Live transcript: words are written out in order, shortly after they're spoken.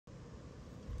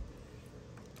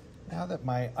Now that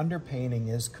my underpainting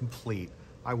is complete,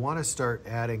 I want to start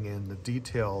adding in the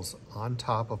details on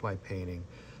top of my painting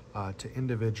to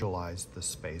individualize the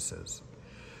spaces.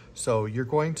 So you're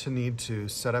going to need to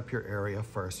set up your area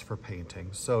first for painting.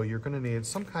 So you're going to need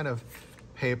some kind of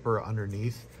paper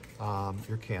underneath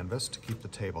your canvas to keep the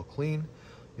table clean.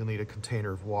 You'll need a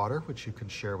container of water, which you can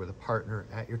share with a partner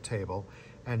at your table,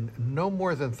 and no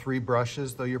more than 3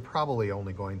 brushes, though you're probably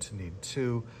only going to need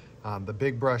 2. The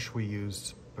big brush we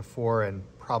used before and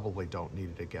probably don't need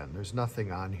it again. There's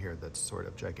nothing on here that's sort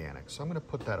of gigantic, so I'm going to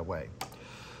put that away.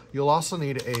 You'll also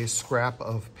need a scrap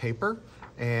of paper,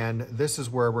 and this is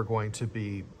where we're going to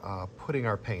be putting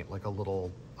our paint, like a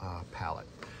little palette.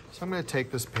 So I'm going to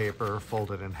take this paper,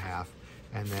 fold it in half,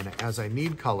 and then as I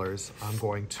need colors, I'm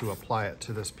going to apply it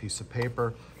to this piece of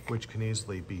paper, which can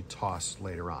easily be tossed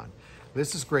later on.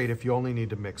 This is great if you only need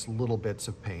to mix little bits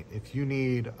of paint. If you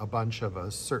need a bunch of a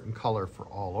certain color for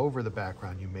all over the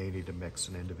background, you may need to mix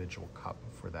an individual cup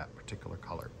for that particular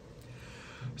color.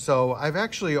 So I've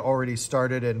actually already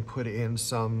started and put in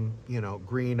some,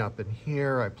 green up in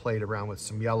here. I played around with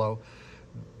some yellow.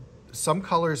 Some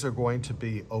colors are going to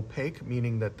be opaque,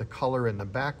 meaning that the color in the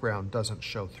background doesn't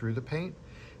show through the paint.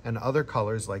 And other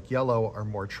colors like yellow are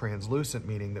more translucent,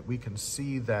 meaning that we can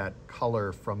see that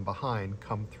color from behind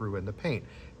come through in the paint.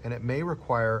 And it may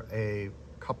require a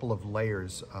couple of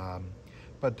layers,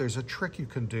 but there's a trick you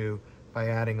can do by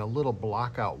adding a little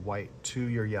blockout white to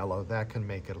your yellow. That can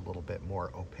make it a little bit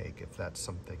more opaque if that's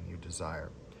something you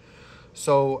desire.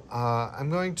 So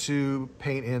I'm going to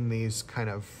paint in these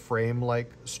kind of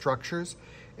frame-like structures,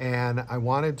 and I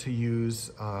wanted to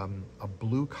use a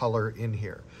blue color in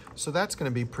here. So that's going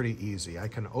to be pretty easy. I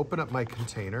can open up my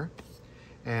container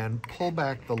and pull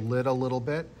back the lid a little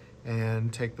bit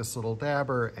and take this little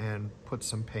dabber and put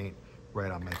some paint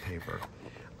right on my paper.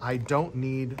 I don't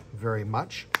need very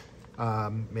much,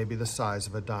 maybe the size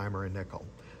of a dime or a nickel.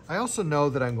 I also know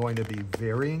that I'm going to be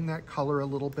varying that color a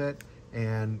little bit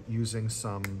and using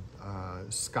some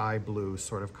sky blue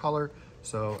sort of color.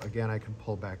 So again, I can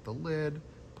pull back the lid,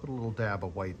 put a little dab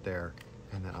of white there,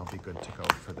 and then I'll be good to go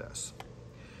for this.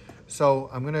 So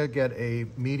I'm gonna get a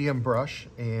medium brush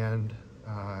and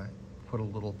put a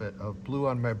little bit of blue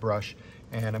on my brush,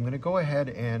 and I'm gonna go ahead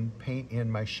and paint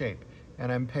in my shape.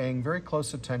 And I'm paying very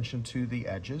close attention to the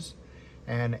edges.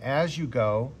 And as you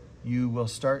go, you will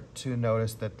start to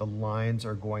notice that the lines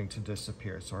are going to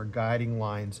disappear. So our guiding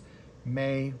lines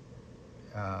may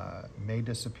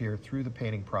disappear through the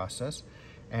painting process,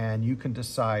 and you can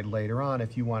decide later on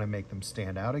if you want to make them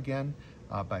stand out again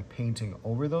by painting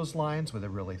over those lines with a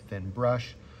really thin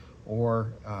brush,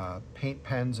 or paint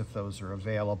pens if those are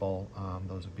available.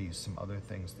 Those would be some other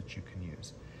things that you can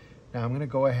use. Now I'm going to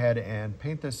go ahead and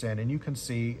paint this in, and you can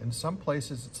see in some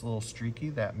places it's a little streaky.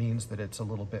 That means that it's a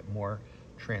little bit more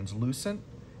translucent,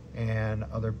 and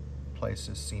other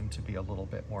places seem to be a little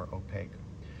bit more opaque.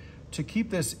 To keep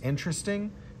this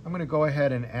interesting, I'm going to go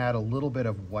ahead and add a little bit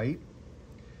of white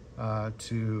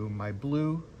to my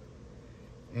blue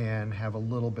and have a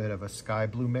little bit of a sky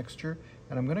blue mixture.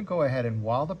 And I'm going to go ahead and,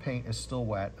 while the paint is still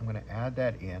wet, I'm going to add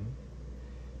that in,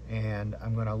 and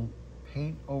I'm going to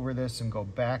paint over this and go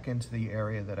back into the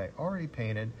area that I already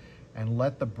painted and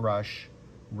let the brush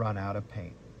run out of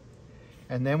paint.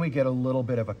 And then we get a little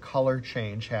bit of a color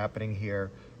change happening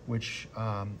here, which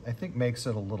I think makes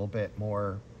it a little bit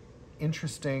more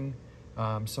interesting.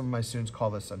 Some of my students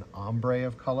call this an ombre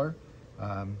of color.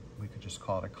 We could just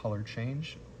call it a color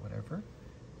change, whatever.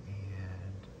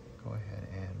 And go ahead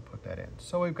and put that in.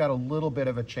 So we've got a little bit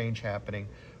of a change happening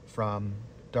from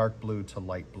dark blue to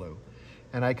light blue.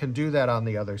 And I can do that on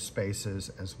the other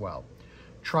spaces as well.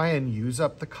 Try and use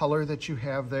up the color that you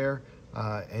have there.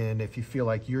 And if you feel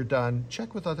like you're done,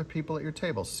 check with other people at your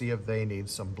table. See if they need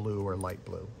some blue or light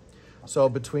blue. So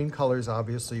between colors,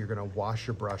 obviously, you're going to wash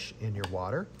your brush in your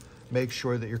water. Make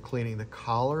sure that you're cleaning the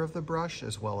collar of the brush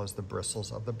as well as the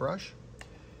bristles of the brush.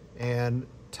 And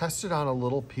test it on a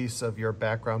little piece of your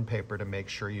background paper to make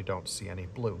sure you don't see any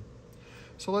blue.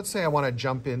 So let's say I want to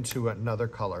jump into another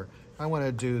color. I want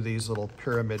to do these little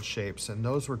pyramid shapes, and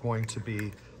those were going to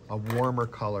be a warmer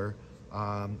color.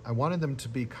 I wanted them to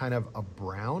be kind of a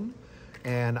brown,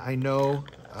 and I know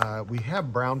we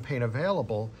have brown paint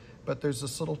available, but there's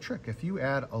this little trick. If you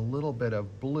add a little bit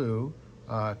of blue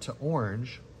to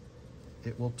orange,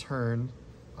 it will turn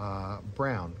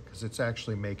brown, because it's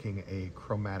actually making a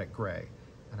chromatic gray.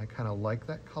 And I kind of like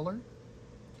that color.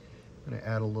 I'm going to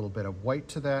add a little bit of white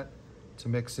to that to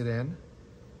mix it in.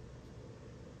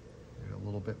 A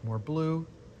little bit more blue.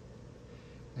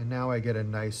 And now I get a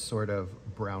nice sort of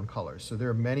brown color. So there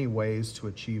are many ways to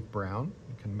achieve brown.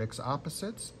 You can mix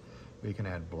opposites. We can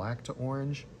add black to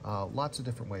orange, lots of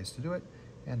different ways to do it.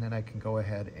 And then I can go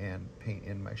ahead and paint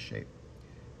in my shape.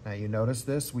 Now you notice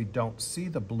this, we don't see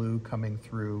the blue coming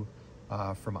through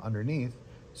from underneath,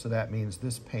 so that means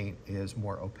this paint is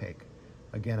more opaque.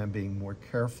 Again, I'm being more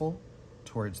careful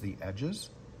towards the edges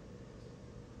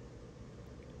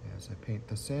as I paint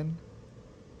this in.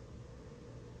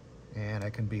 And I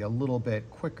can be a little bit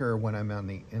quicker when I'm on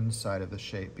the inside of the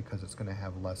shape because it's going to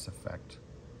have less effect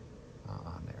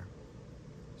on there.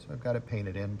 So I've got it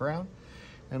painted in brown.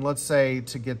 And let's say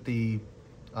to get the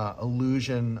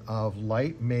illusion of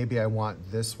light, maybe I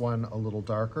want this one a little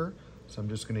darker. So I'm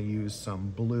just going to use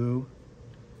some blue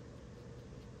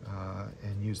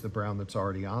and use the brown that's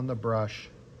already on the brush.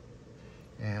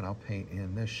 And I'll paint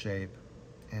in this shape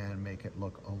and make it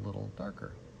look a little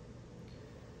darker.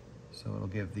 So it'll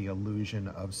give the illusion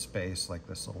of space, like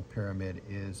this little pyramid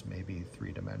is maybe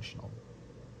three-dimensional.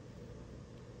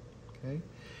 Okay,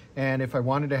 and if I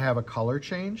wanted to have a color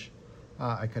change,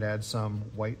 I could add some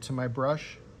white to my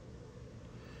brush,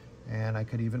 and I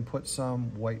could even put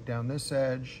some white down this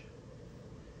edge,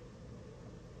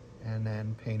 and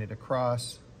then paint it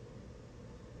across,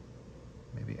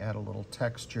 maybe add a little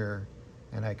texture,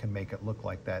 and I can make it look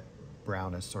like that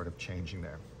brown is sort of changing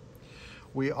there.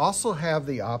 We also have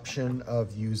the option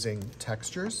of using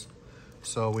textures.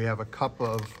 So we have a cup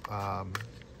of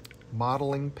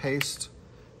modeling paste.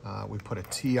 We put a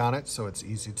T on it so it's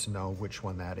easy to know which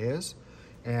one that is.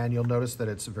 And you'll notice that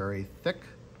it's very thick.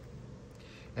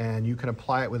 And you can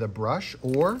apply it with a brush,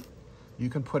 or you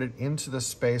can put it into the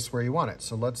space where you want it.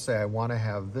 So let's say I want to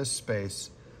have this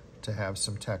space to have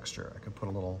some texture. I could put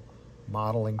a little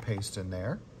modeling paste in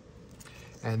there.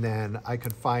 And then I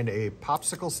could find a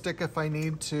popsicle stick if I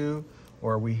need to,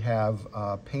 or we have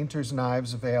painter's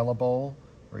knives available,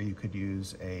 or you could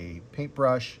use a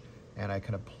paintbrush, and I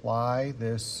can apply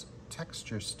this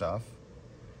texture stuff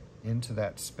into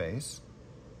that space.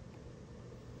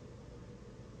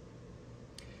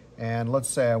 And let's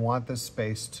say I want this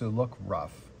space to look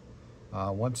rough.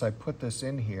 Once I put this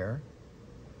in here,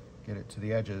 get it to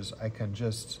the edges, I can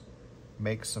just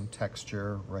make some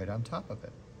texture right on top of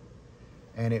it.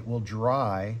 And it will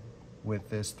dry with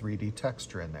this 3D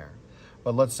texture in there.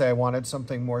 But let's say I wanted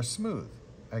something more smooth.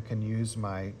 I can use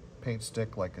my paint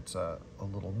stick like it's a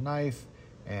little knife,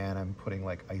 and I'm putting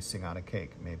like icing on a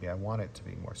cake. Maybe I want it to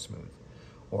be more smooth.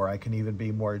 Or I can even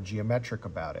be more geometric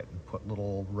about it and put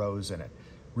little rows in it.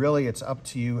 Really, it's up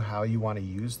to you how you want to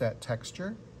use that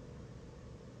texture.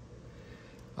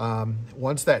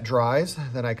 Once that dries,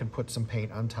 then I can put some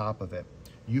paint on top of it.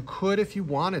 You could, if you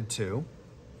wanted to,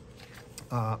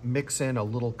 mix in a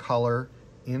little color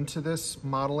into this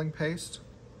modeling paste,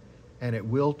 and it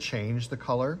will change the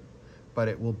color, but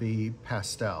it will be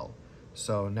pastel.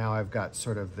 So now I've got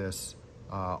sort of this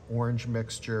orange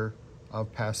mixture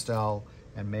of pastel,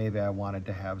 and maybe I wanted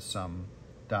to have some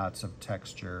dots of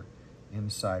texture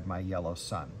inside my yellow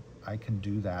sun. I can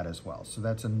do that as well. So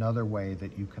that's another way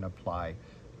that you can apply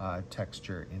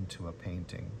texture into a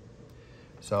painting.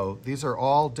 So these are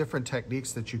all different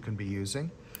techniques that you can be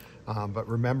using. But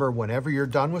remember, whenever you're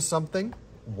done with something,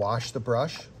 wash the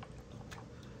brush.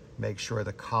 Make sure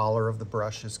the collar of the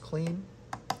brush is clean.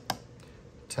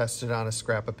 Test it on a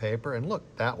scrap of paper, and look,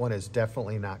 that one is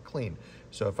definitely not clean.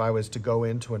 So if I was to go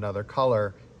into another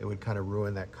color, it would kind of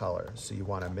ruin that color. So you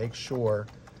want to make sure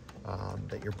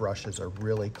that your brushes are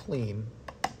really clean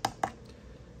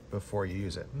before you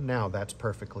use it. Now that's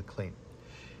perfectly clean.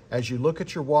 As you look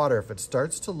at your water, if it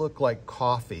starts to look like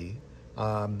coffee,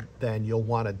 then you'll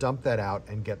want to dump that out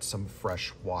and get some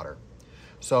fresh water.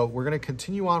 So we're going to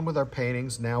continue on with our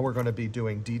paintings. Now we're going to be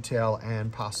doing detail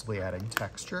and possibly adding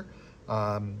texture,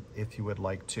 if you would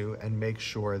like to, and make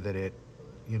sure that it,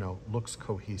 looks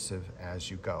cohesive as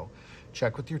you go.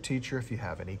 Check with your teacher if you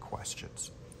have any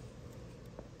questions.